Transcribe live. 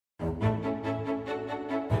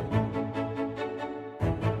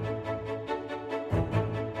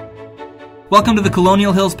Welcome to the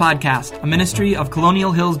Colonial Hills Podcast, a ministry of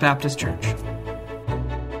Colonial Hills Baptist Church. I'd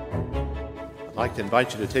like to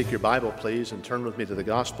invite you to take your Bible, please, and turn with me to the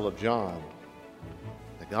Gospel of John.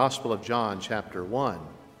 The Gospel of John, chapter 1.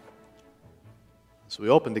 As we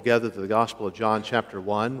open together to the Gospel of John, chapter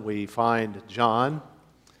 1, we find John,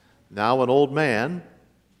 now an old man,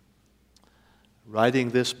 writing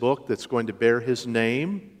this book that's going to bear his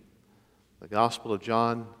name, the Gospel of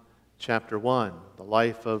John, chapter 1, the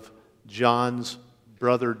life of John's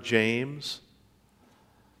brother James.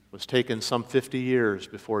 Was taken some 50 years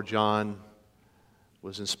before John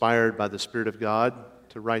was inspired by the Spirit of God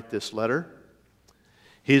to write this letter.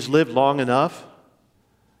 He's lived long enough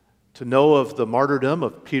to know of the martyrdom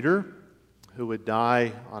of Peter, who would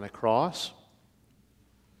die on a cross.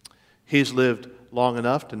 He's lived long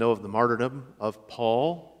enough to know of the martyrdom of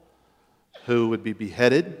Paul, who would be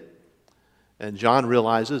beheaded. And John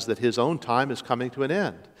realizes that his own time is coming to an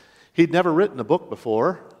end. He'd never written a book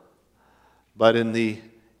before, but in the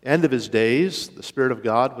end of his days, the Spirit of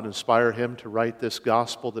God would inspire him to write this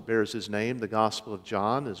gospel that bears his name, the Gospel of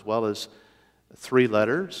John, as well as 3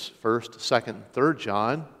 letters, 1st, 2nd, and 3rd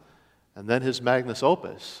John, and then his magnus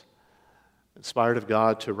opus, inspired of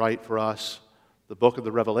God to write for us the book of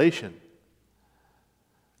the Revelation.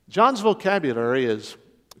 John's vocabulary is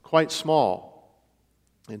quite small.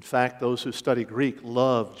 In fact, those who study Greek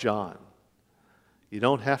love John. You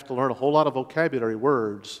don't have to learn a whole lot of vocabulary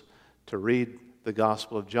words to read the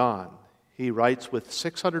Gospel of John. He writes with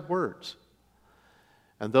 600 words.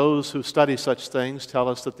 And those who study such things tell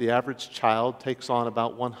us that the average child takes on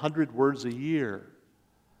about 100 words a year,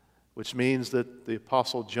 which means that the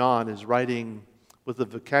Apostle John is writing with the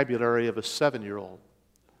vocabulary of a 7-year-old.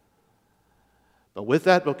 But with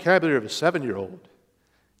that vocabulary of a 7-year-old,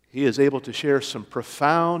 he is able to share some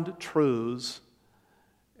profound truths,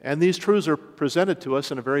 and these truths are presented to us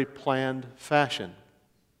in a very planned fashion.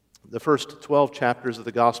 The first 12 chapters of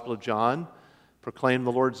the Gospel of John proclaim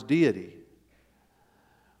the Lord's deity.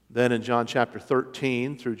 Then in John chapter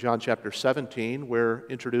 13 through John chapter 17, we're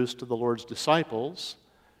introduced to the Lord's disciples.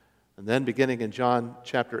 And then beginning in John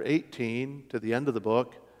chapter 18 to the end of the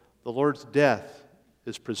book, the Lord's death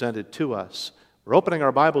is presented to us. We're opening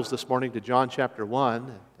our Bibles this morning to John chapter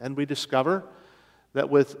 1, and we discover that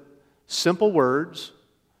with simple words,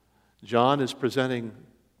 John is presenting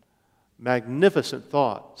magnificent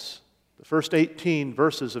thoughts. The first 18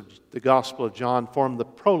 verses of the Gospel of John form the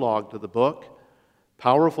prologue to the book.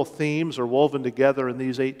 Powerful themes are woven together in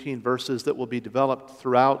these 18 verses that will be developed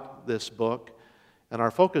throughout this book. And our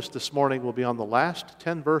focus this morning will be on the last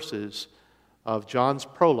 10 verses of John's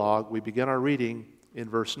prologue. We begin our reading in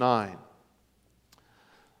verse 9.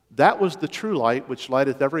 That was the true light which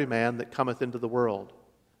lighteth every man that cometh into the world.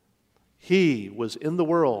 He was in the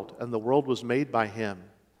world, and the world was made by him,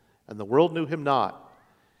 and the world knew him not.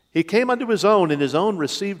 He came unto his own, and his own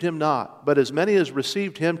received him not. But as many as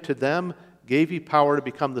received him, to them gave he power to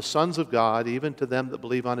become the sons of God, even to them that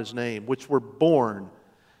believe on his name, which were born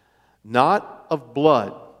not of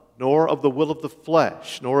blood, nor of the will of the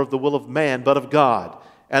flesh, nor of the will of man, but of God.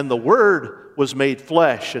 And the Word was made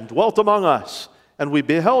flesh, and dwelt among us. And we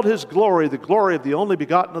beheld his glory, the glory of the only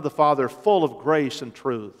begotten of the Father, full of grace and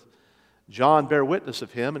truth. John bare witness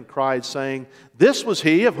of him, and cried, saying, This was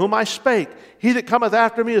he of whom I spake. He that cometh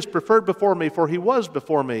after me is preferred before me, for he was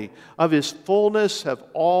before me. Of his fullness have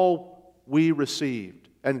all we received,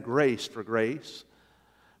 and grace for grace.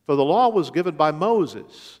 For the law was given by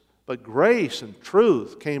Moses, but grace and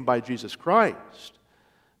truth came by Jesus Christ.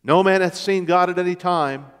 No man hath seen God at any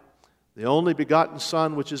time. The only begotten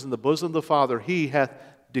Son, which is in the bosom of the Father, he hath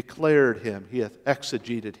declared him, he hath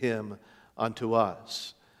exegeted him unto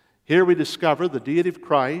us. Here we discover the deity of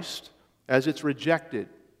Christ as it's rejected,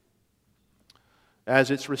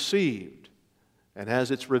 as it's received, and as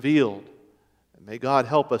it's revealed. And may God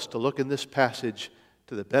help us to look in this passage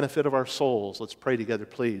to the benefit of our souls. Let's pray together,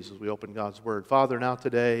 please, as we open God's Word. Father, now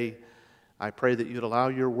today, I pray that you'd allow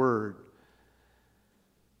your Word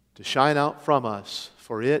to shine out from us,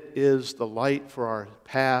 for it is the light for our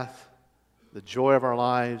path, the joy of our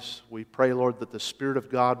lives. We pray, Lord, that the Spirit of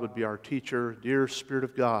God would be our teacher. Dear Spirit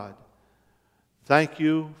of God, thank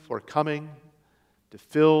you for coming to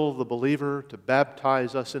fill the believer, to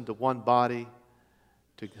baptize us into one body,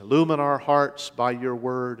 to illumine our hearts by your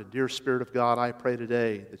word. And dear Spirit of God, I pray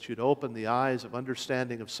today that you'd open the eyes of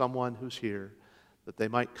understanding of someone who's here, that they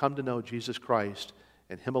might come to know Jesus Christ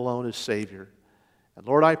and him alone as Savior. And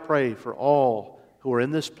Lord, I pray for all who are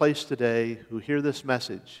in this place today who hear this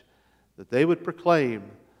message, that they would proclaim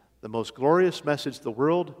the most glorious message the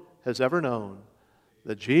world has ever known,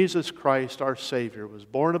 that Jesus Christ, our Savior, was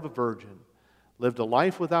born of a virgin, lived a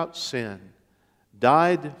life without sin,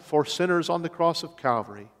 died for sinners on the cross of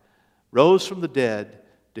Calvary, rose from the dead,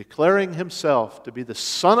 declaring himself to be the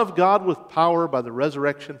Son of God with power by the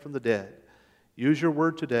resurrection from the dead. Use your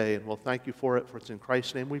word today, and we'll thank you for it, for it's in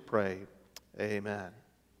Christ's name we pray. Amen.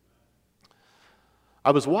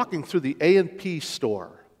 I was walking through the A&P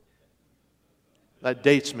store. That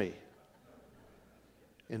dates me.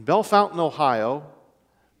 In Bellefontaine, Ohio,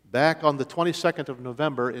 back on the 22nd of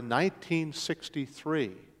November in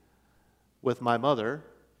 1963, with my mother,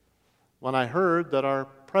 when I heard that our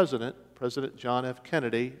president, President John F.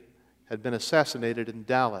 Kennedy, had been assassinated in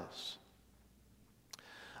Dallas.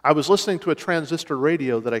 I was listening to a transistor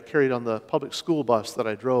radio that I carried on the public school bus that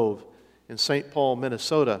I drove in St. Paul,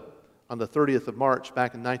 Minnesota on the 30th of March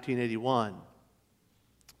back in 1981,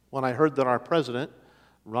 when I heard that our president,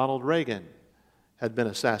 Ronald Reagan, had been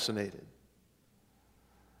assassinated.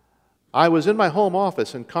 I was in my home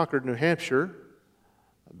office in Concord, New Hampshire,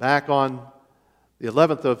 back on the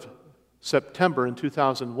 11th of September in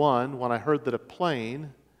 2001, when I heard that a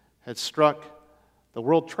plane had struck the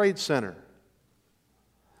World Trade Center.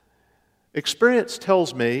 Experience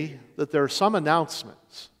tells me that there are some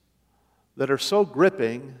announcements that are so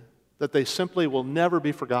gripping that they simply will never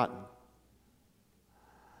be forgotten.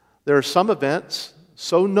 There are some events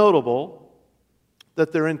so notable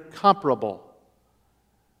that they're incomparable.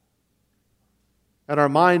 And our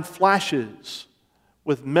mind flashes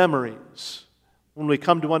with memories when we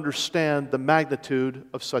come to understand the magnitude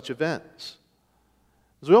of such events.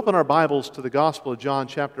 As we open our Bibles to the Gospel of John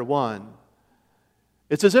chapter 1,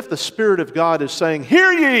 it's as if the Spirit of God is saying,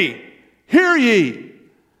 "Hear ye! Hear ye!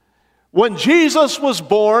 When Jesus was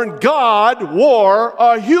born, God wore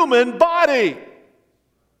a human body."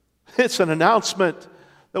 It's an announcement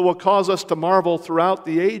that will cause us to marvel throughout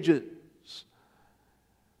the ages.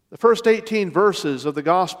 The first 18 verses of the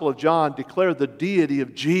Gospel of John declare the deity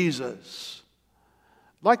of Jesus.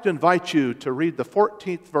 I'd like to invite you to read the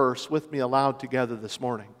 14th verse with me aloud together this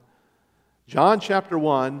morning. John chapter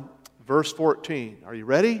 1, verse 14. Are you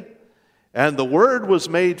ready? "And the Word was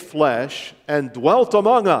made flesh and dwelt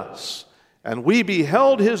among us, and we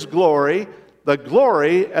beheld His glory, the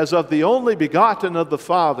glory as of the only begotten of the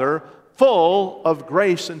Father, full of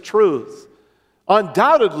grace and truth."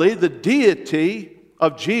 Undoubtedly, the deity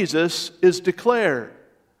of Jesus is declared.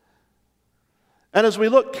 And as we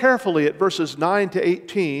look carefully at verses 9 to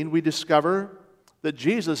 18, we discover that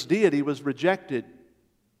Jesus' deity was rejected.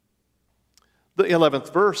 The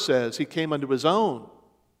 11th verse says, "He came unto His own,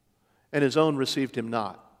 and His own received Him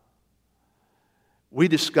not." We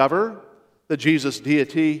discover that Jesus'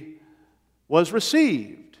 deity was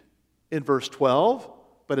received in verse 12,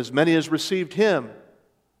 "But as many as received Him,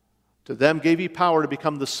 to them gave He power to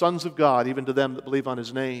become the sons of God, even to them that believe on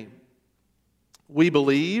His name." We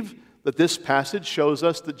believe that this passage shows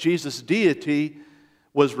us that Jesus' deity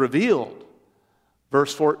was revealed.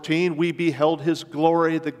 Verse 14, "We beheld His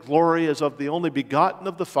glory, the glory as of the only begotten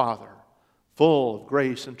of the Father, full of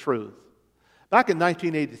grace and truth." Back in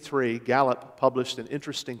 1983, Gallup published an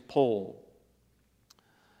interesting poll.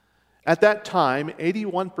 At that time,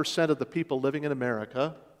 81% of the people living in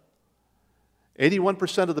America,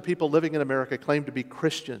 81% of the people living in America claimed to be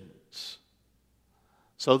Christians.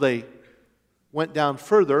 So they went down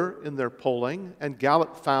further in their polling, and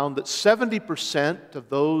Gallup found that 70% of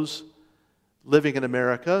those living in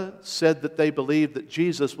America said that they believed that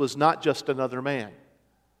Jesus was not just another man,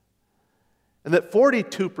 and that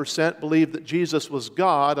 42% believed that Jesus was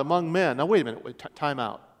God among men. Now wait a minute, time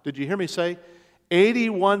out. Did you hear me say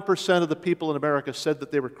 81% of the people in America said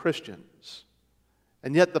that they were Christians?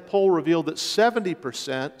 And yet the poll revealed that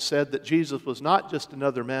 70% said that Jesus was not just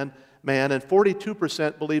another man, and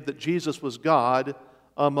 42% believed that Jesus was God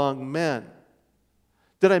among men.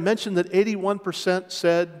 Did I mention that 81%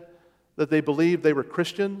 said that they believed they were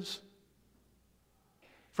Christians?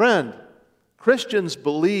 Friend, Christians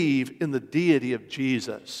believe in the deity of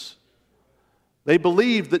Jesus. They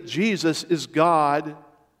believe that Jesus is God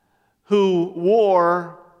who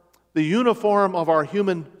wore the uniform of our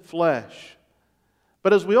human flesh.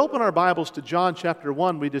 But as we open our Bibles to John chapter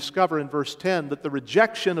 1, we discover in verse 10 that the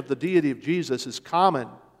rejection of the deity of Jesus is common.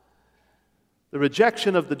 The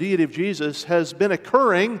rejection of the deity of Jesus has been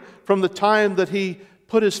occurring from the time that He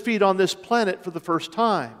put His feet on this planet for the first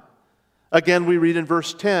time. Again, we read in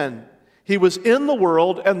verse 10, "He was in the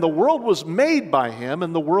world, and the world was made by Him,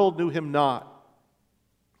 and the world knew Him not.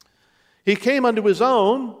 He came unto His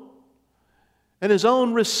own, and His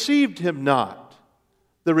own received Him not."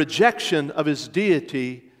 The rejection of His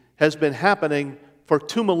deity has been happening for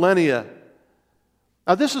 2 millennia.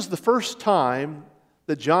 Now, this is the first time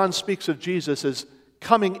that John speaks of Jesus as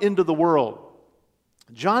coming into the world.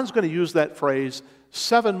 John's going to use that phrase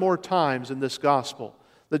 7 more times in this gospel,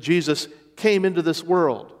 that Jesus came into this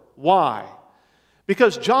world. Why?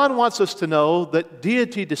 Because John wants us to know that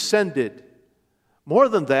deity descended. More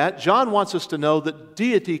than that, John wants us to know that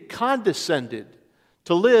deity condescended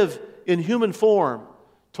to live in human form,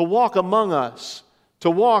 to walk among us, to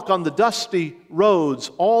walk on the dusty roads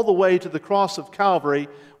all the way to the cross of Calvary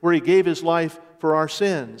where He gave His life for our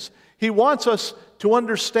sins. He wants us to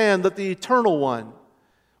understand that the Eternal One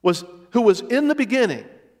who was in the beginning,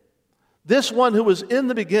 this one who was in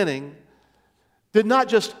the beginning, did not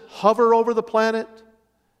just hover over the planet,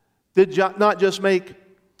 did not just make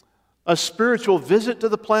a spiritual visit to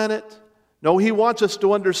the planet. No, He wants us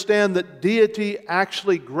to understand that deity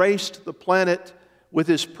actually graced the planet with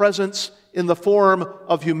His presence in the form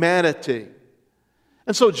of humanity.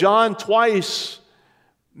 And so John twice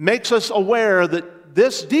makes us aware that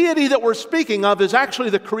this deity that we're speaking of is actually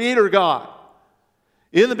the Creator God.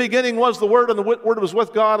 In the beginning was the Word, and the Word was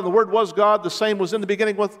with God, and the Word was God. The same was in the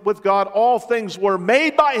beginning with God. All things were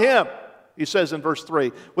made by Him, he says in verse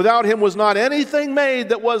 3. Without Him was not anything made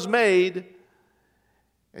that was made.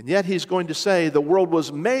 And yet he's going to say the world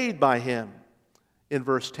was made by Him in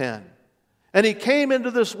verse 10. And He came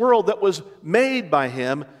into this world that was made by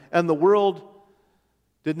Him, and the world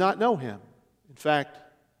did not know Him. In fact,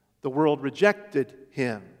 the world rejected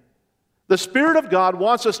Him. The Spirit of God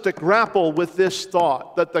wants us to grapple with this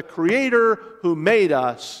thought, that the Creator who made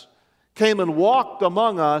us came and walked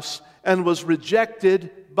among us and was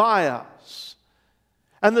rejected by us.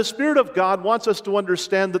 And the Spirit of God wants us to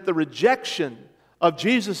understand that the rejection of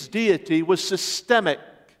Jesus' deity was systemic.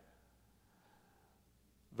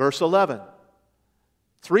 Verse 11.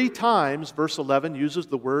 3 times, verse 11 uses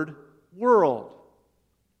the word world.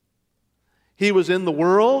 He was in the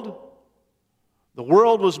world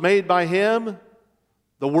was made by Him,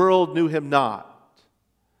 the world knew Him not.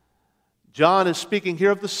 John is speaking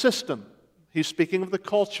here of the system. He's speaking of the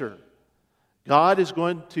culture. God is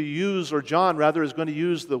going to use, or John rather, is going to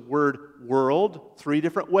use the word world 3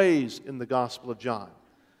 different ways in the Gospel of John.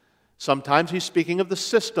 Sometimes he's speaking of the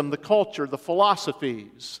system, the culture, the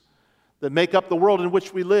philosophies that make up the world in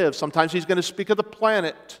which we live. Sometimes he's going to speak of the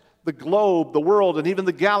planet, the globe, the world, and even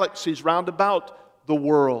the galaxies round about the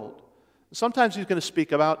world. Sometimes he's going to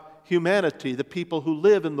speak about humanity, the people who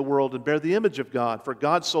live in the world and bear the image of God. For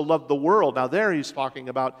God so loved the world. Now there he's talking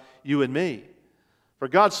about you and me. For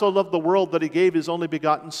God so loved the world that He gave His only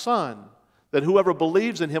begotten Son, that whoever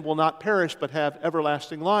believes in Him will not perish but have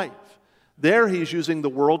everlasting life. There he's using the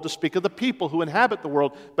world to speak of the people who inhabit the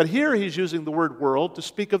world. But here he's using the word world to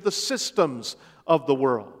speak of the systems of the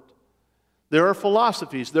world. There are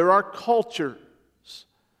philosophies, there are cultures.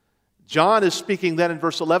 John is speaking then in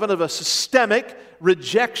verse 11 of a systemic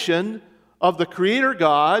rejection of the Creator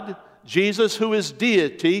God, Jesus, who is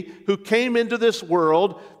deity, who came into this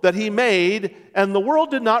world that He made, and the world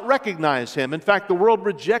did not recognize Him. In fact, the world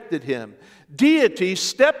rejected Him. Deity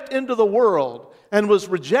stepped into the world and was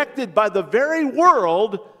rejected by the very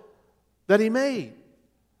world that He made.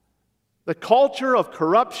 The culture of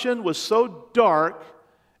corruption was so dark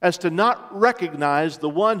as to not recognize the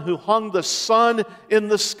one who hung the sun in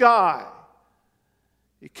the sky.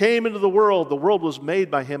 He came into the world was made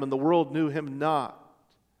by Him, and the world knew Him not.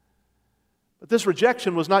 But this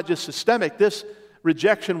rejection was not just systemic, this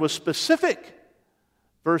rejection was specific.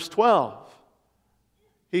 Verse 12,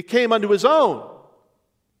 He came unto His own,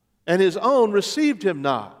 and His own received Him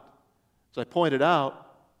not. As I pointed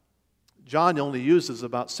out, John only uses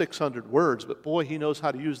about 600 words, but boy, he knows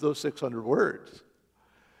how to use those 600 words.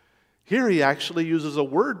 Here he actually uses a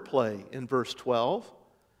word play in verse 12.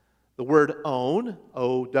 The word own,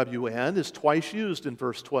 O-W-N, is twice used in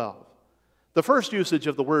verse 12. The first usage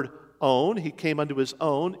of the word own, He came unto His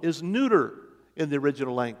own, is neuter in the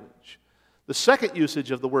original language. The second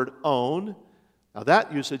usage of the word own, now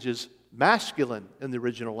that usage is masculine in the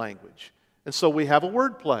original language. And so we have a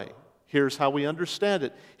word play. Here's how we understand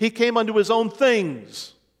it. He came unto His own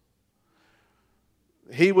things.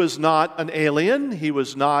 He was not an alien. He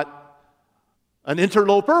was not an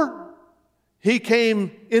interloper. He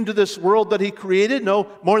came into this world that He created, no,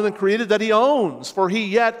 more than created, that He owns. For He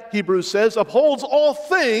yet, Hebrews says, upholds all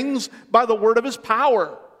things by the word of His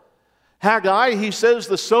power. Haggai, he says,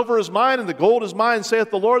 the silver is mine and the gold is mine,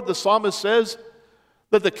 saith the Lord. The psalmist says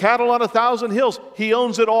that the cattle on 1,000 hills, He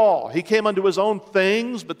owns it all. He came unto His own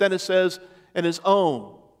things, but then it says, and His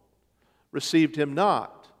own received Him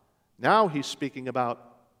not. Now he's speaking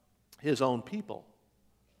about His own people.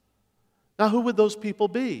 Now, who would those people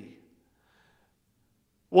be?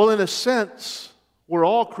 Well, in a sense, we're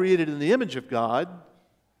all created in the image of God,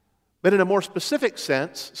 but in a more specific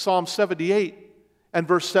sense, Psalm 78 And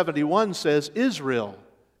verse 71 says, Israel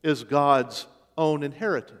is God's own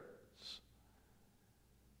inheritance.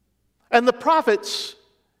 And the prophets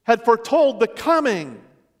had foretold the coming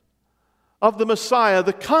of the Messiah,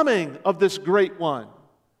 the coming of this great one.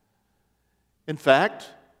 In fact,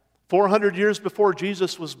 400 years before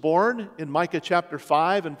Jesus was born, in Micah chapter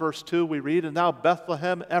 5 and verse 2, we read, And thou,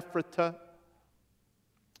 Bethlehem Ephratah,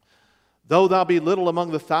 though thou be little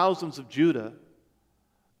among the thousands of Judah,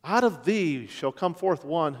 out of thee shall come forth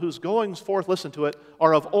one whose goings forth, listen to it,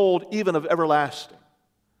 are of old, even of everlasting.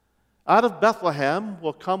 Out of Bethlehem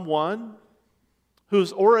will come one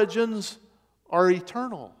whose origins are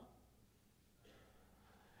eternal.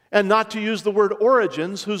 And not to use the word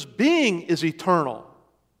origins, whose being is eternal.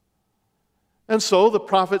 And so the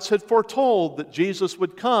prophets had foretold that Jesus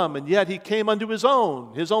would come, and yet he came unto his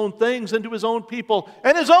own things, unto his own people,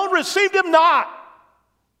 and his own received him not.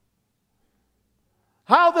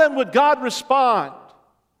 How then would God respond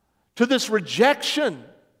to this rejection?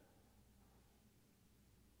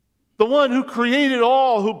 The one who created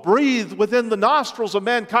all, who breathed within the nostrils of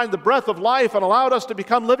mankind the breath of life and allowed us to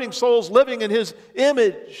become living souls living in his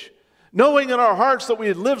image, knowing in our hearts that we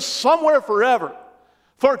had lived somewhere forever,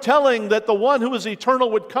 foretelling that the one who is eternal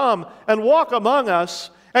would come and walk among us,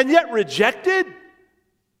 and yet rejected?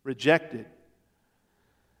 Rejected.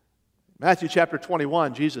 Matthew chapter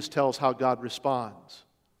 21, Jesus tells how God responds.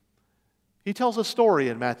 He tells a story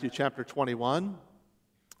in Matthew chapter 21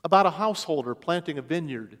 about a householder planting a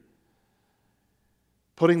vineyard,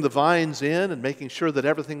 putting the vines in and making sure that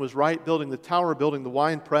everything was right, building the tower, building the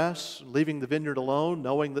wine press, leaving the vineyard alone,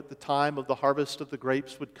 knowing that the time of the harvest of the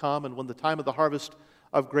grapes would come. And when the time of the harvest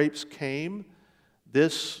of grapes came,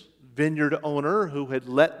 this vineyard owner, who had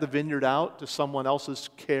let the vineyard out to someone else's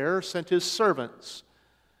care, sent his servants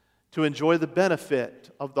to enjoy the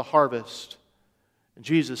benefit of the harvest. And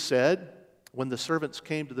Jesus said, when the servants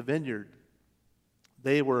came to the vineyard,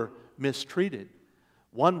 they were mistreated.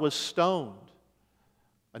 One was stoned.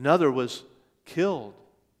 Another was killed.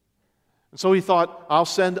 And so he thought, I'll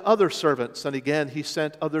send other servants. And again, he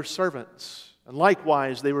sent other servants. And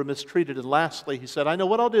likewise, they were mistreated. And lastly, he said, I know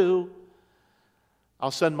what I'll do.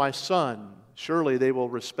 I'll send my son. Surely they will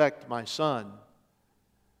respect my son.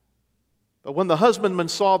 But when the husbandmen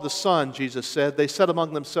saw the son, Jesus said, they said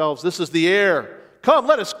among themselves, this is the heir. Come,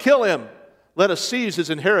 let us kill him. Let us seize his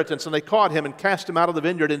inheritance. And they caught him and cast him out of the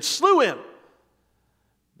vineyard and slew him.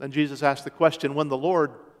 Then Jesus asked the question, when the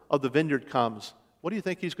Lord of the vineyard comes, what do you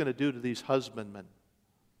think he's going to do to these husbandmen?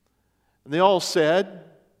 And they all said,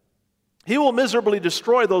 he will miserably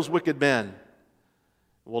destroy those wicked men.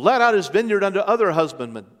 Will let out his vineyard unto other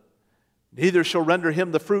husbandmen. Neither shall render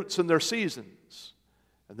him the fruits in their seasons.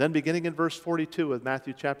 And then beginning in verse 42 of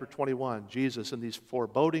Matthew chapter 21, Jesus in these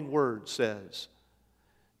foreboding words says,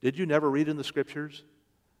 did you never read in the Scriptures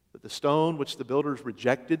that the stone which the builders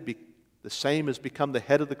rejected, the same has become the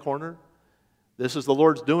head of the corner? This is the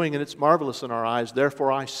Lord's doing, and it's marvelous in our eyes.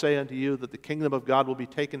 Therefore I say unto you that the kingdom of God will be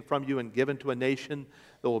taken from you and given to a nation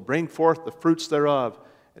that will bring forth the fruits thereof.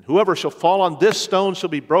 And whoever shall fall on this stone shall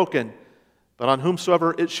be broken, but on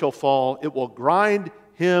whomsoever it shall fall, it will grind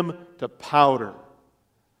him to powder.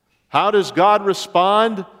 How does God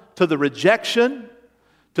respond to the rejection,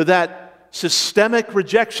 to that systemic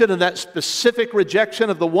rejection and that specific rejection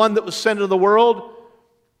of the one that was sent into the world?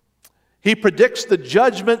 He predicts the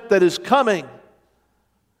judgment that is coming.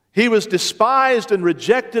 He was despised and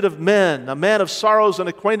rejected of men, a man of sorrows and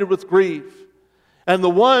acquainted with grief. And the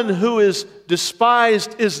one who is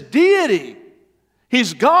despised is deity.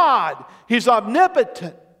 He's God. He's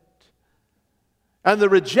omnipotent. And the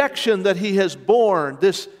rejection that he has borne,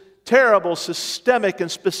 this terrible, systemic,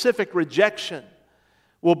 and specific rejection,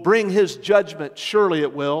 will bring his judgment. Surely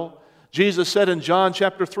it will. Jesus said in John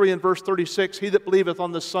chapter 3 and verse 36, he that believeth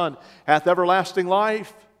on the Son hath everlasting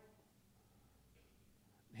life.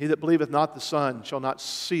 He that believeth not the Son shall not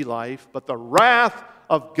see life, but the wrath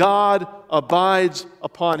of God abides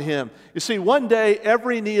upon him. You see, one day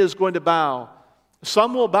every knee is going to bow.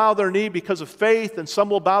 Some will bow their knee because of faith, and some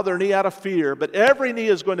will bow their knee out of fear. But every knee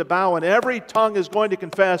is going to bow, and every tongue is going to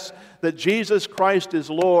confess that Jesus Christ is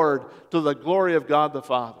Lord, to the glory of God the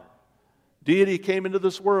Father. Deity came into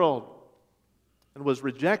this world and was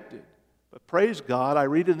rejected. But praise God, I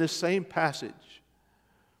read in this same passage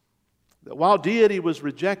that while deity was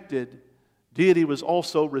rejected, deity was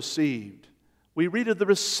also received. We read of the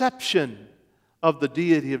reception of the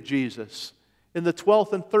deity of Jesus in the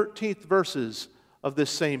 12th and 13th verses of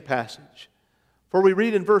this same passage. For we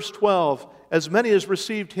read in verse 12, as many as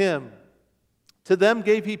received him, to them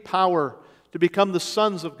gave he power to become the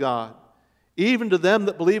sons of God, even to them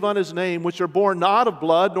that believe on his name, which are born not of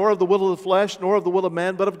blood, nor of the will of the flesh, nor of the will of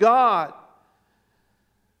man, but of God.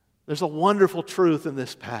 There's a wonderful truth in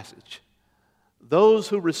this passage. Those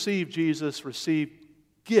who receive Jesus receive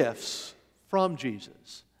gifts from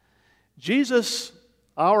Jesus. Jesus,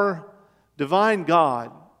 our divine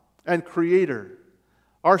God and Creator,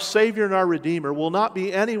 our Savior and our Redeemer, will not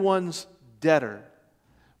be anyone's debtor.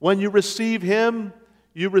 When you receive Him,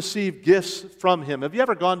 you receive gifts from Him. Have you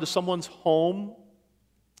ever gone to someone's home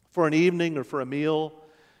for an evening or for a meal,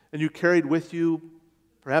 and you carried with you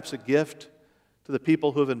perhaps a gift to the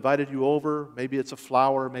people who have invited you over? Maybe it's a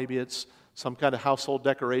flower, maybe it's some kind of household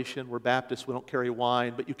decoration. We're Baptists, we don't carry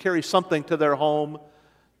wine, but you carry something to their home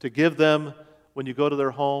to give them when you go to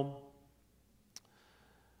their home.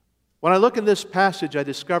 When I look in this passage, I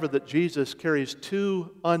discover that Jesus carries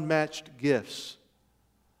two unmatched gifts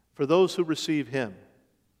for those who receive Him.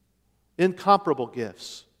 Incomparable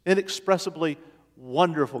gifts, inexpressibly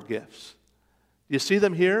wonderful gifts. Do you see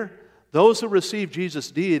them here? Those who receive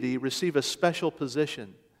Jesus' deity receive a special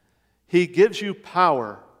position. He gives you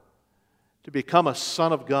power to become a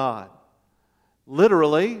son of God.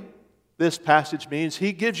 Literally, this passage means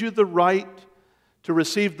He gives you the right to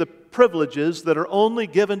receive the privileges that are only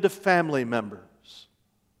given to family members.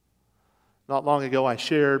 Not long ago I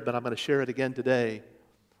shared, but I'm going to share it again today,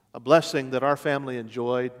 a blessing that our family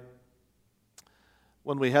enjoyed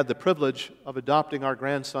when we had the privilege of adopting our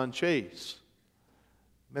grandson Chase.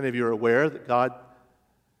 Many of you are aware that God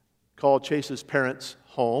called Chase's parents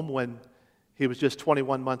home when he was just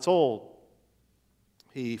 21 months old.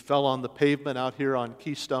 He fell on the pavement out here on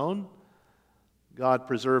Keystone. God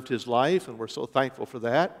preserved his life, and we're so thankful for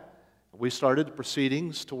that. We started the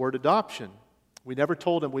proceedings toward adoption. We never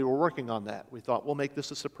told him we were working on that. We thought, we'll make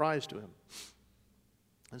this a surprise to him.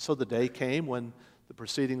 And so the day came when the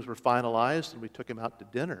proceedings were finalized, and we took him out to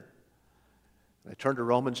dinner. I turned to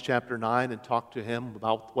Romans chapter 9 and talked to him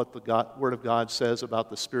about what the Word of God says about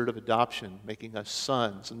the spirit of adoption, making us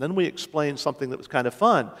sons. And then we explained something that was kind of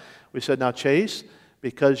fun. We said, now Chase,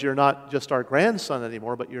 because you're not just our grandson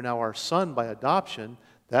anymore, but you're now our son by adoption,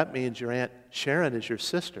 that means your Aunt Sharon is your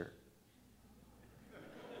sister.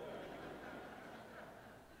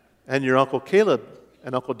 And your Uncle Caleb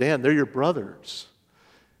and Uncle Dan, they're your brothers.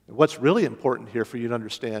 And what's really important here for you to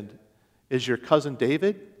understand is your cousin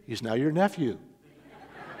David, he's now your nephew.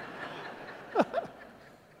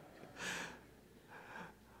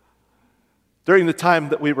 During the time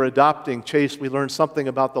that we were adopting Chase, we learned something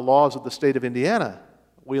about the laws of the state of Indiana.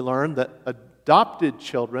 We learned that adopted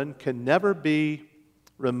children can never be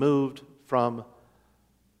removed from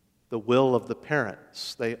the will of the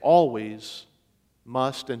parents. They always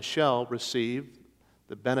must and shall receive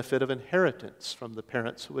the benefit of inheritance from the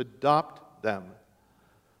parents who adopt them.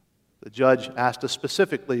 The judge asked us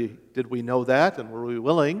specifically, did we know that, and were we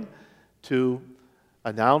willing to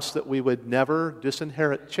announce that we would never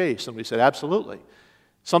disinherit Chase? And we said, absolutely.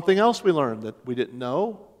 Something else we learned that we didn't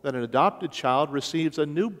know, that an adopted child receives a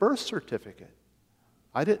new birth certificate.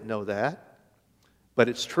 I didn't know that, but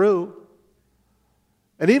it's true.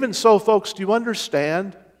 And even so, folks, do you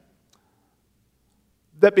understand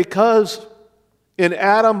that because in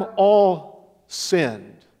Adam all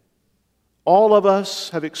sinned, all of us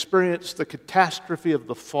have experienced the catastrophe of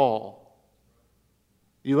the fall,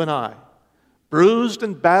 you and I, bruised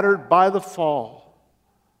and battered by the fall,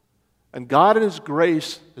 and God in His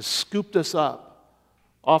grace has scooped us up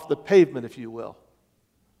off the pavement, if you will,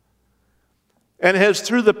 and has,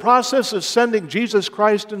 through the process of sending Jesus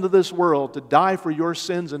Christ into this world to die for your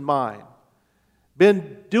sins and mine,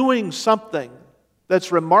 been doing something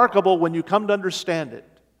that's remarkable when you come to understand it.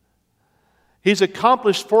 He's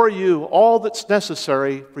accomplished for you all that's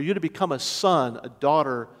necessary for you to become a son, a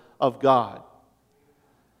daughter of God.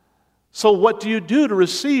 So what do you do to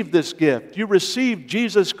receive this gift? You receive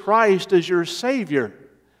Jesus Christ as your Savior.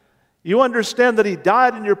 You understand that He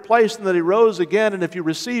died in your place and that He rose again, and if you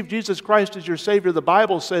receive Jesus Christ as your Savior, the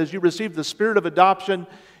Bible says you receive the spirit of adoption,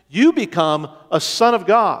 you become a son of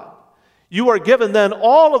God. You are given then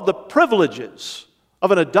all of the privileges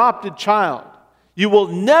of an adopted child. You will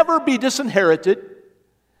never be disinherited.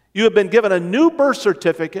 You have been given a new birth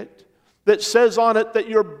certificate that says on it that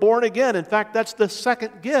you're born again. In fact, that's the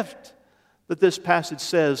second gift that this passage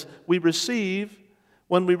says we receive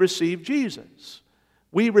when we receive Jesus.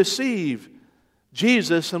 We receive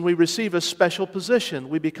Jesus and we receive a special position.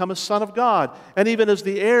 We become a son of God. And even as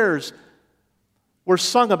the heirs were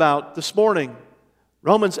sung about this morning,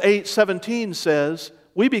 Romans 8:17 says,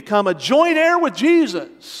 we become a joint heir with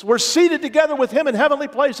Jesus. We're seated together with Him in heavenly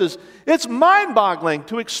places. It's mind-boggling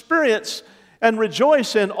to experience and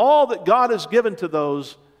rejoice in all that God has given to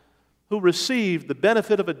those who receive the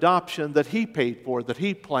benefit of adoption that He paid for, that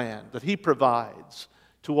He planned, that He provides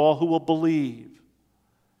to all who will believe.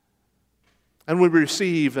 And when we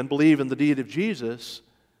receive and believe in the deity of Jesus,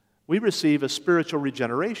 we receive a spiritual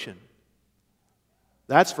regeneration.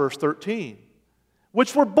 That's verse 13.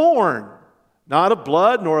 Which were born, not of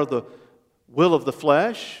blood, nor of the will of the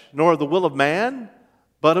flesh, nor of the will of man,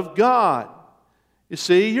 but of God. You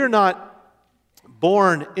see, you're not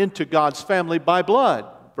born into God's family by blood.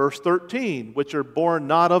 Verse 13, which are born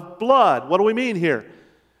not of blood. What do we mean here?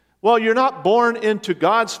 Well, you're not born into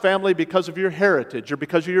God's family because of your heritage or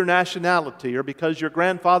because of your nationality or because your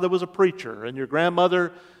grandfather was a preacher and your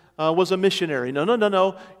grandmother was a missionary.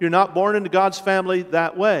 No. You're not born into God's family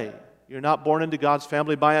that way. You're not born into God's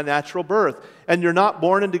family by a natural birth. And you're not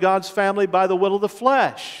born into God's family by the will of the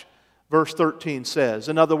flesh, verse 13 says.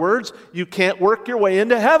 In other words, you can't work your way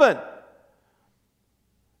into heaven.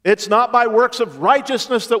 It's not by works of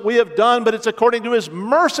righteousness that we have done, but it's according to His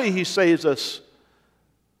mercy He saves us.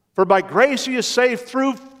 For by grace you are saved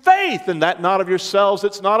through faith, and that not of yourselves,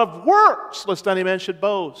 it's not of works, lest any man should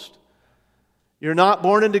boast. You're not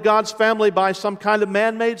born into God's family by some kind of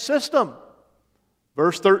man-made system.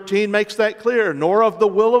 Verse 13 makes that clear, nor of the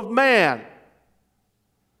will of man.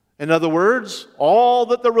 In other words, all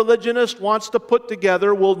that the religionist wants to put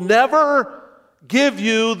together will never give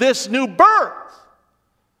you this new birth.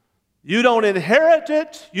 You don't inherit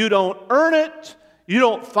it, you don't earn it, you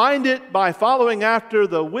don't find it by following after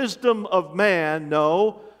the wisdom of man.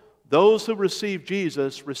 No, those who receive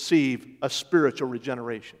Jesus receive a spiritual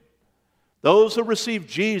regeneration. Those who receive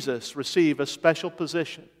Jesus receive a special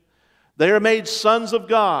position. They are made sons of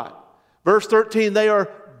God. Verse 13, they are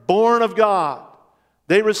born of God.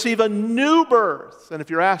 They receive a new birth. And if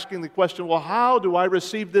you're asking the question, well, how do I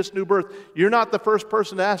receive this new birth? You're not the first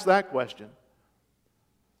person to ask that question.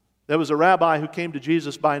 There was a rabbi who came to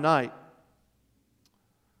Jesus by night.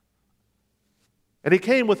 And he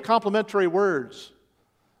came with complimentary words.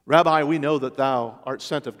 Rabbi, we know that thou art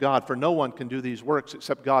sent of God, for no one can do these works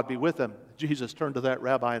except God be with him. Jesus turned to that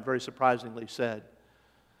rabbi and very surprisingly said,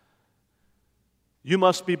 you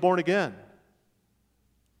must be born again.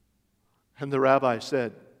 And the rabbi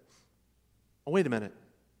said, oh, wait a minute.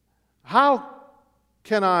 How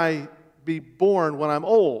can I be born when I'm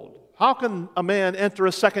old? How can a man enter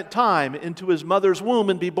a second time into his mother's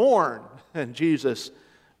womb and be born? And Jesus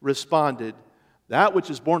responded, that which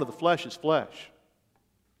is born of the flesh is flesh,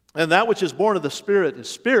 and that which is born of the Spirit is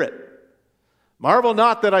spirit. Marvel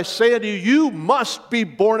not that I say unto you, you must be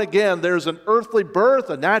born again. There's an earthly birth,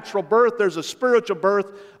 a natural birth. There's a spiritual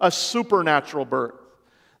birth, a supernatural birth.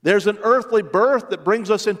 There's an earthly birth that brings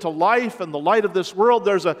us into life and the light of this world.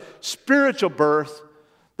 There's a spiritual birth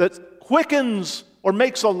that quickens or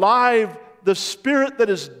makes alive the spirit that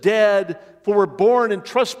is dead, for we're born in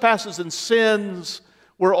trespasses and sins.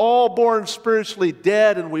 We're all born spiritually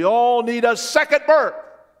dead, and we all need a second birth.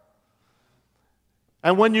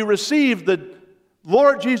 And when you receive the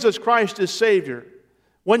Lord Jesus Christ as Savior,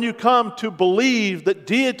 when you come to believe that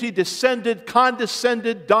deity descended,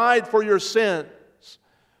 condescended, died for your sins,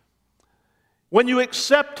 when you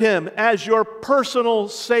accept Him as your personal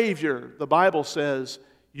Savior, the Bible says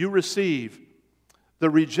you receive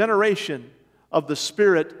the regeneration of the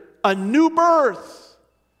Spirit, a new birth.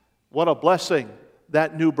 What a blessing,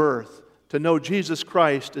 that new birth, to know Jesus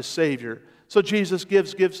Christ as Savior. So Jesus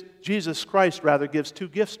Christ gives two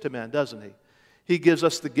gifts to men, doesn't He? He gives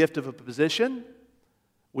us the gift of a position.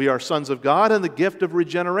 We are sons of God, and the gift of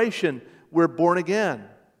regeneration. We're born again.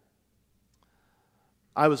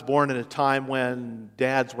 I was born in a time when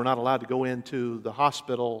dads were not allowed to go into the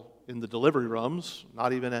hospital in the delivery rooms,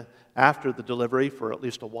 not even after the delivery for at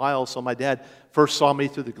least a while. So my dad first saw me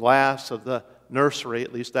through the glass of the nursery,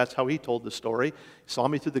 at least that's how he told the story. He saw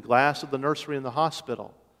me through the glass of the nursery in the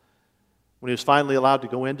hospital. When he was finally allowed to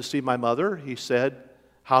go in to see my mother, he said,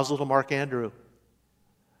 how's little Mark Andrew?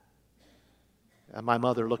 And my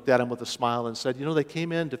mother looked at him with a smile and said, they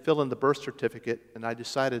came in to fill in the birth certificate, and I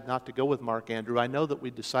decided not to go with Mark Andrew. I know that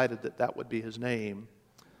we decided that that would be his name.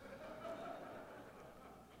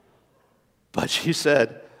 But she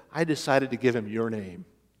said, I decided to give him your name.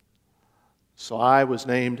 So I was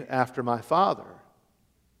named after my father.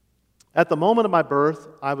 At the moment of my birth,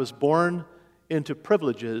 I was born into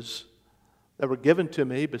privileges that were given to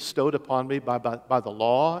me, bestowed upon me by the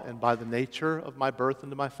law and by the nature of my birth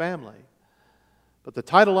into my family. But the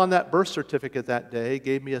title on that birth certificate that day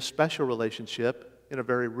gave me a special relationship in a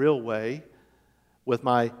very real way with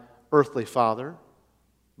my earthly father.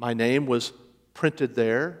 My name was printed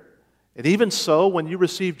there. And even so, when you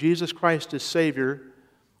receive Jesus Christ as Savior,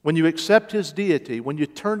 when you accept His deity, when you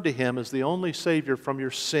turn to Him as the only Savior from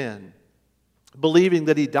your sin, believing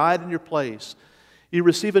that He died in your place, you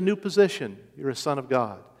receive a new position. You're a son of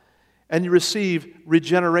God. And you receive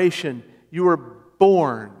regeneration. You are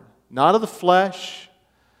born, not of the flesh,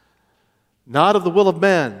 not of the will of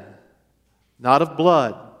men, not of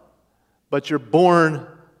blood, but you're born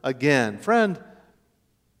again. Friend,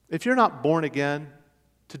 if you're not born again,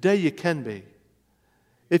 today you can be.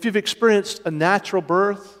 If you've experienced a natural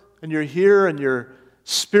birth and you're here and your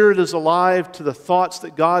spirit is alive to the thoughts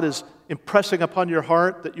that God is impressing upon your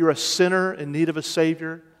heart, that you're a sinner in need of a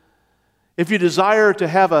Savior, if you desire to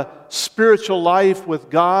have a spiritual life with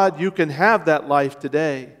God, you can have that life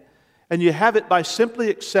today. And you have it by simply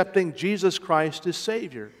accepting Jesus Christ as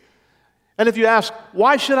Savior. And if you ask,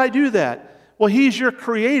 why should I do that? Well, He's your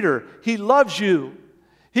Creator. He loves you.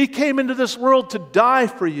 He came into this world to die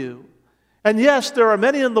for you. And yes, there are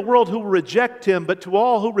many in the world who will reject Him, but to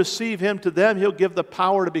all who receive Him, to them He'll give the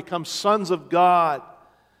power to become sons of God.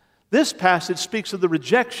 This passage speaks of the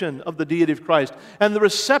rejection of the deity of Christ and the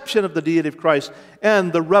reception of the deity of Christ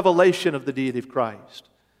and the revelation of the deity of Christ.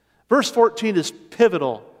 Verse 14 is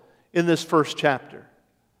pivotal in this first chapter.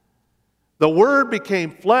 The Word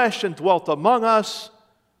became flesh and dwelt among us,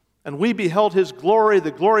 and we beheld His glory. The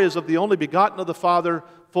glory is of the only begotten of the Father,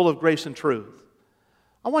 full of grace and truth.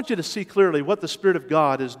 I want you to see clearly what the Spirit of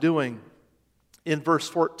God is doing in verse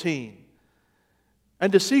 14.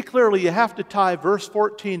 And to see clearly, you have to tie verse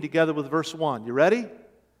 14 together with verse 1. You ready?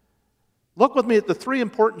 Look with me at the three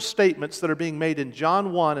important statements that are being made in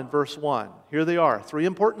John 1 and verse 1. Here they are. Three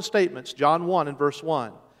important statements, John 1 and verse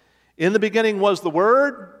 1. In the beginning was the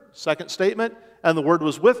Word, second statement, and the Word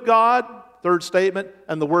was with God, third statement,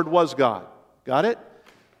 and the Word was God. Got it?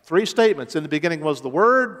 Three statements. In the beginning was the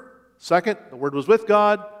Word, second, the Word was with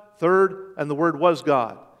God, third, and the Word was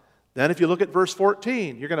God. Then if you look at verse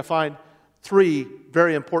 14, you're going to find three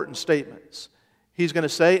very important statements. He's going to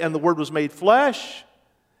say, and the Word was made flesh,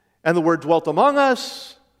 and the Word dwelt among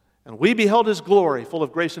us, and we beheld His glory, full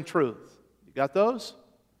of grace and truth. You got those?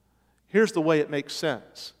 Here's the way it makes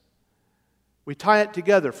sense. We tie it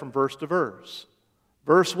together from verse to verse.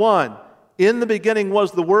 Verse 1, in the beginning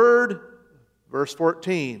was the Word. Verse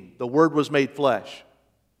 14, the Word was made flesh.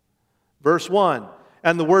 Verse 1,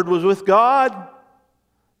 and the Word was with God.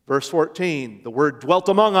 Verse 14, the Word dwelt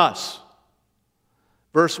among us.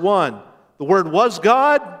 Verse 1, the Word was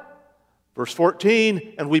God. Verse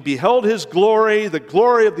 14, and we beheld His glory, the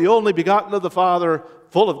glory of the only begotten of the Father,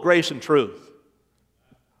 full of grace and truth.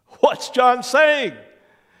 What's John saying?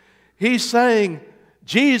 He's saying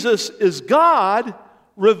Jesus is God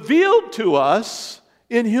revealed to us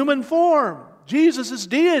in human form. Jesus is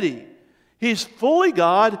deity. He's fully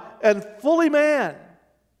God and fully man.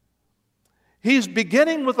 He's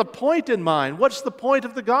beginning with a point in mind. What's the point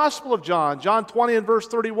of the Gospel of John? John 20 and verse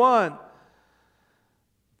 31.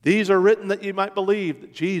 These are written that you might believe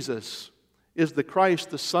that Jesus is the Christ,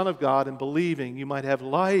 the Son of God, and believing you might have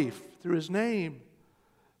life through His name.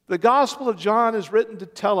 The Gospel of John is written to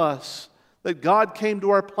tell us that God came to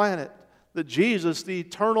our planet, that Jesus, the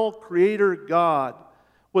eternal Creator God,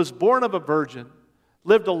 was born of a virgin,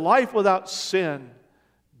 lived a life without sin,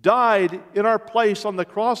 died in our place on the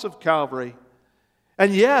cross of Calvary.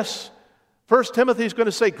 And yes, 1 Timothy is going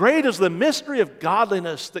to say, great is the mystery of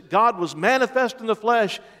godliness, that God was manifest in the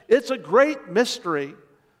flesh. It's a great mystery.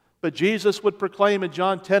 But Jesus would proclaim in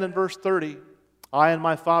John 10 and verse 30, I and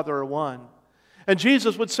my Father are one. And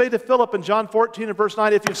Jesus would say to Philip in John 14 and verse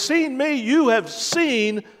 9, if you've seen me, you have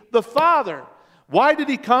seen the Father. Why did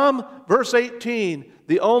He come? Verse 18,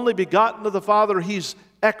 the only begotten of the Father, He's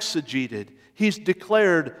exegeted. He's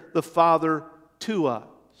declared the Father to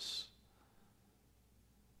us.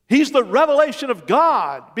 He's the revelation of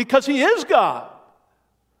God because He is God.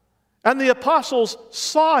 And the apostles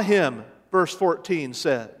saw Him, verse 14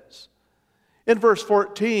 says. In verse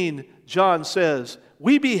 14, John says,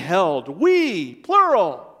 we,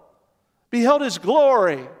 plural, beheld His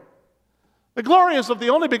glory. The glory is of the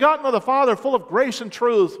only begotten of the Father, full of grace and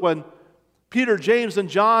truth. When Peter, James, and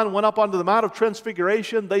John went up onto the Mount of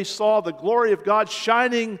Transfiguration, they saw the glory of God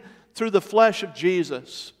shining through the flesh of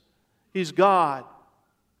Jesus. He's God.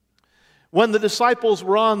 When the disciples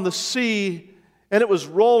were on the sea and it was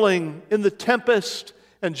rolling in the tempest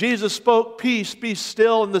and Jesus spoke, peace, be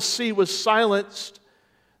still, and the sea was silenced,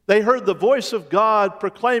 they heard the voice of God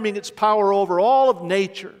proclaiming its power over all of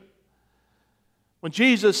nature. When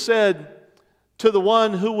Jesus said to the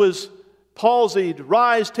one who was palsied,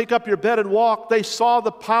 rise, take up your bed and walk, they saw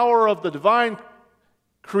the power of the divine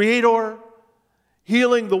Creator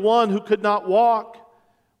healing the one who could not walk.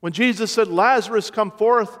 When Jesus said, Lazarus, come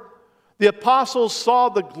forth, the apostles saw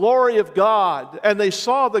the glory of God, and they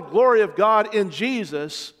saw the glory of God in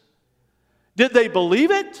Jesus. Did they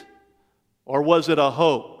believe it? Or was it a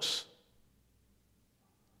hoax?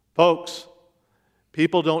 Folks,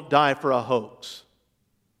 people don't die for a hoax.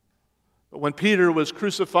 But when Peter was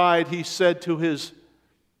crucified, he said to his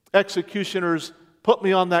executioners, "Put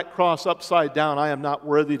me on that cross upside down. I am not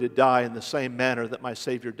worthy to die in the same manner that my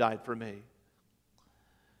Savior died for me."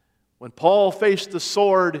 When Paul faced the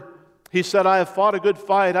sword, he said, "I have fought a good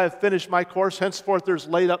fight. I have finished my course. Henceforth there's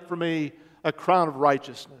laid up for me a crown of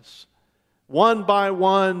righteousness." One by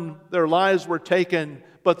one, their lives were taken,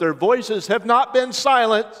 but their voices have not been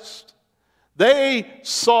silenced. They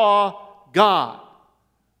saw God.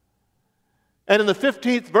 And in the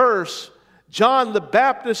 15th verse, John the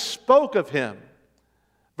Baptist spoke of him.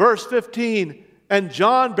 Verse 15, "And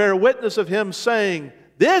John bare witness of him, saying,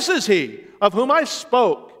 This is he of whom I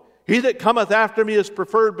spoke. He that cometh after me is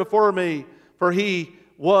preferred before me, for he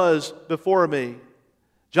was before me."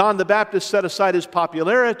 John the Baptist set aside his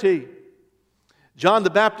popularity. John the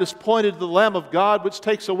Baptist pointed to the Lamb of God which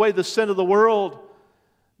takes away the sin of the world.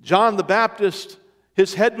 John the Baptist,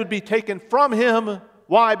 his head would be taken from him.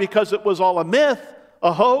 Why? Because it was all a myth,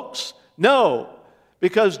 a hoax? No,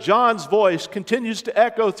 because John's voice continues to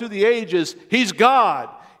echo through the ages. He's God.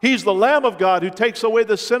 He's the Lamb of God who takes away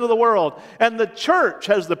the sin of the world. And the church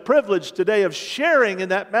has the privilege today of sharing in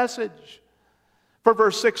that message. For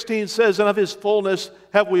verse 16 says, "And of his fullness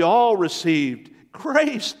have we all received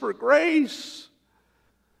grace for grace.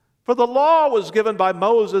 For the law was given by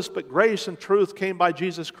Moses, but grace and truth came by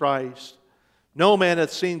Jesus Christ. No man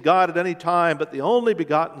hath seen God at any time, but the only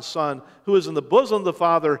begotten Son, who is in the bosom of the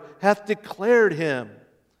Father, hath declared him."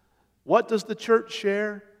 What does the church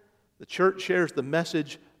share? The church shares the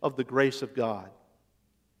message of the grace of God.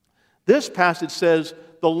 This passage says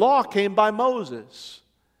the law came by Moses.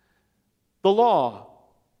 The law.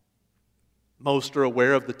 Most are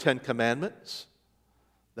aware of the 10 Commandments.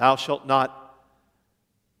 Thou shalt not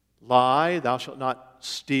lie, thou shalt not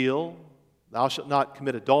steal, thou shalt not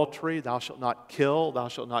commit adultery, thou shalt not kill, thou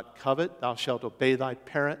shalt not covet, thou shalt obey thy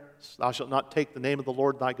parents, thou shalt not take the name of the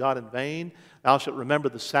Lord thy God in vain, thou shalt remember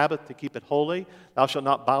the Sabbath to keep it holy, thou shalt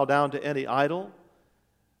not bow down to any idol,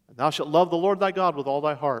 and thou shalt love the Lord thy God with all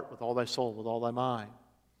thy heart, with all thy soul, with all thy mind.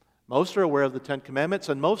 Most are aware of the 10 Commandments,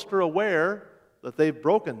 and most are aware that they've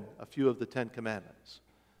broken a few of the 10 Commandments.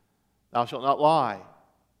 Thou shalt not lie.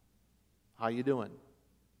 How you doing?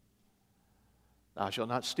 Thou shalt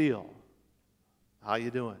not steal. How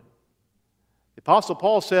you doing? The Apostle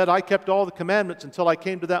Paul said, "I kept all the commandments until I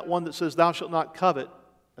came to that one that says, thou shalt not covet.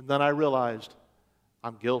 And then I realized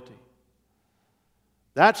I'm guilty."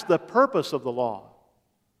 That's the purpose of the law.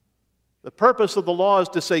 The purpose of the law is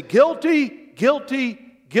to say, guilty, guilty,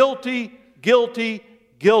 guilty, guilty,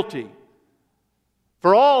 guilty.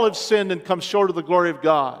 For all have sinned and come short of the glory of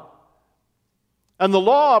God. And the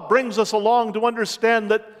law brings us along to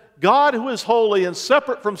understand that God, who is holy and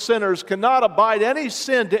separate from sinners, cannot abide any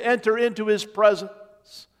sin to enter into His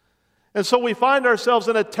presence. And so we find ourselves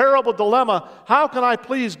in a terrible dilemma. How can I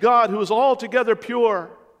please God, who is altogether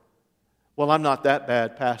pure? Well, I'm not that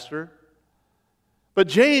bad, Pastor. But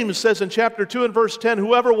James says in chapter 2 and verse 10,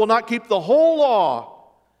 "Whoever will not keep the whole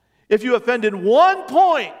law, if you offend in one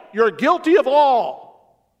point, you're guilty of all.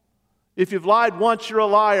 If you've lied once, you're a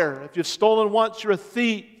liar. If you've stolen once, you're a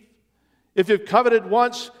thief. If you've coveted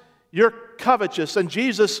once, you're covetous." And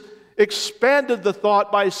Jesus expanded the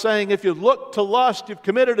thought by saying, if you look to lust, you've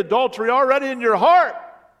committed adultery already in your heart.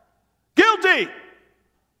 Guilty!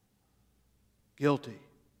 Guilty.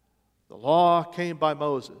 The law came by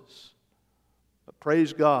Moses. But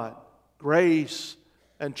praise God, grace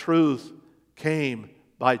and truth came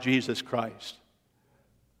by Jesus Christ.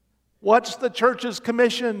 What's the church's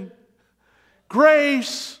commission?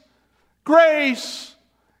 Grace. Grace.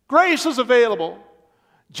 Grace is available.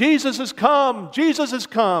 Jesus has come. Jesus has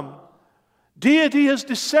come. Deity has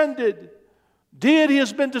descended. Deity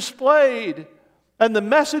has been displayed. And the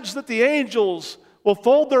message that the angels will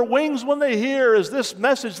fold their wings when they hear is this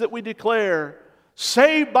message that we declare.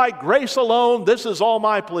 Saved by grace alone, this is all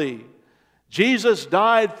my plea. Jesus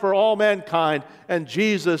died for all mankind, and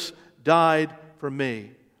Jesus died for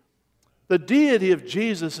me. The deity of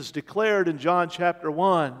Jesus is declared in John chapter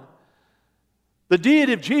 1. The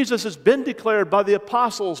deity of Jesus has been declared by the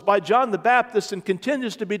apostles, by John the Baptist, and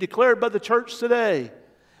continues to be declared by the church today.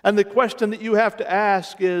 And the question that you have to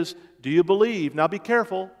ask is, do you believe? Now be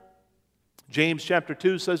careful. James chapter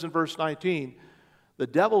 2 says in verse 19, the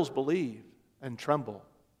devils believe and tremble.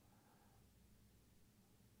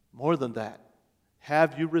 More than that,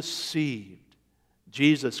 have you received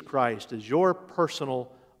Jesus Christ as your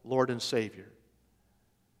personal Lord and Savior?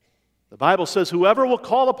 The Bible says, whoever will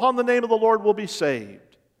call upon the name of the Lord will be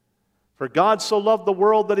saved. For God so loved the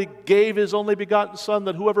world that he gave his only begotten Son,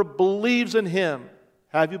 that whoever believes in him,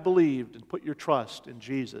 have you believed and put your trust in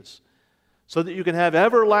Jesus, so that you can have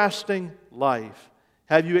everlasting life?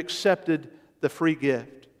 Have you accepted the free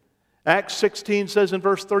gift? Acts 16 says in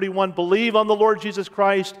verse 31, believe on the Lord Jesus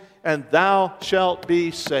Christ, and thou shalt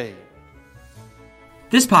be saved.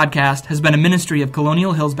 This podcast has been a ministry of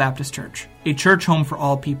Colonial Hills Baptist Church, a church home for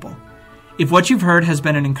all people. If what you've heard has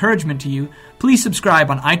been an encouragement to you, please subscribe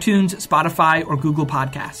on iTunes, Spotify, or Google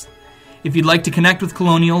Podcasts. If you'd like to connect with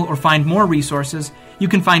Colonial or find more resources, you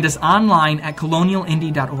can find us online at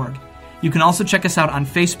colonialindy.org. You can also check us out on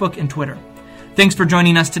Facebook and Twitter. Thanks for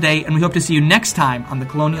joining us today, and we hope to see you next time on the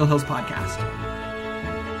Colonial Hills Podcast.